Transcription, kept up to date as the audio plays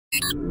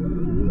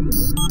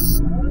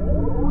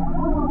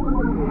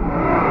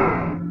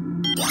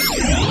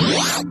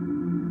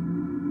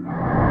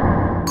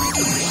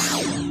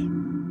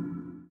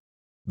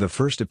The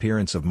first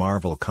appearance of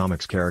Marvel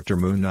Comics character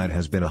Moon Knight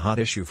has been a hot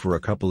issue for a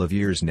couple of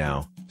years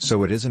now,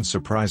 so it isn't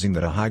surprising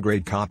that a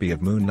high-grade copy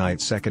of Moon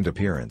Knight's second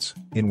appearance,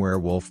 in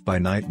Werewolf by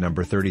Night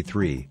number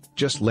 33,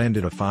 just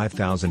landed a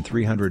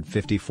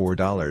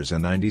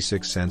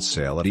 $5,354.96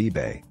 sale at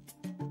eBay.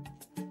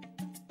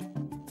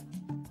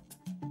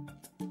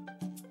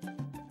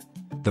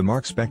 The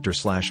Mark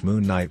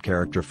Spector/Moon Knight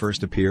character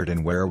first appeared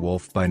in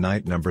Werewolf by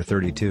Night number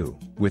 32,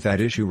 with that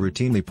issue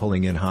routinely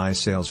pulling in high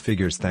sales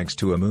figures thanks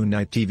to a Moon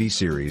Knight TV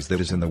series that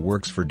is in the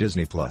works for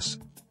Disney+.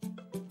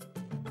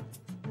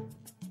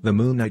 The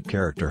Moon Knight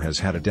character has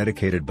had a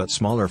dedicated but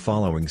smaller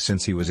following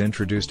since he was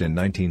introduced in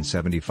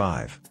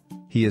 1975.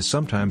 He is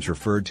sometimes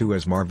referred to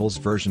as Marvel's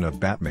version of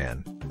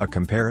Batman, a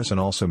comparison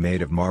also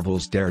made of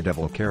Marvel's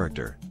Daredevil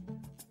character.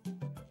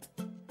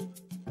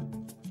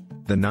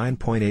 The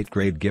 9.8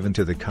 grade given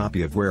to the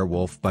copy of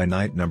Werewolf by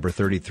Night number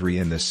 33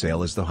 in this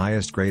sale is the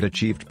highest grade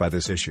achieved by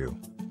this issue.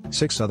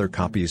 6 other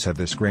copies have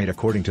this grade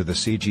according to the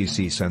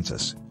CGC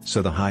census,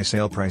 so the high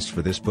sale price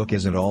for this book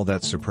isn't all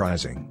that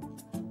surprising.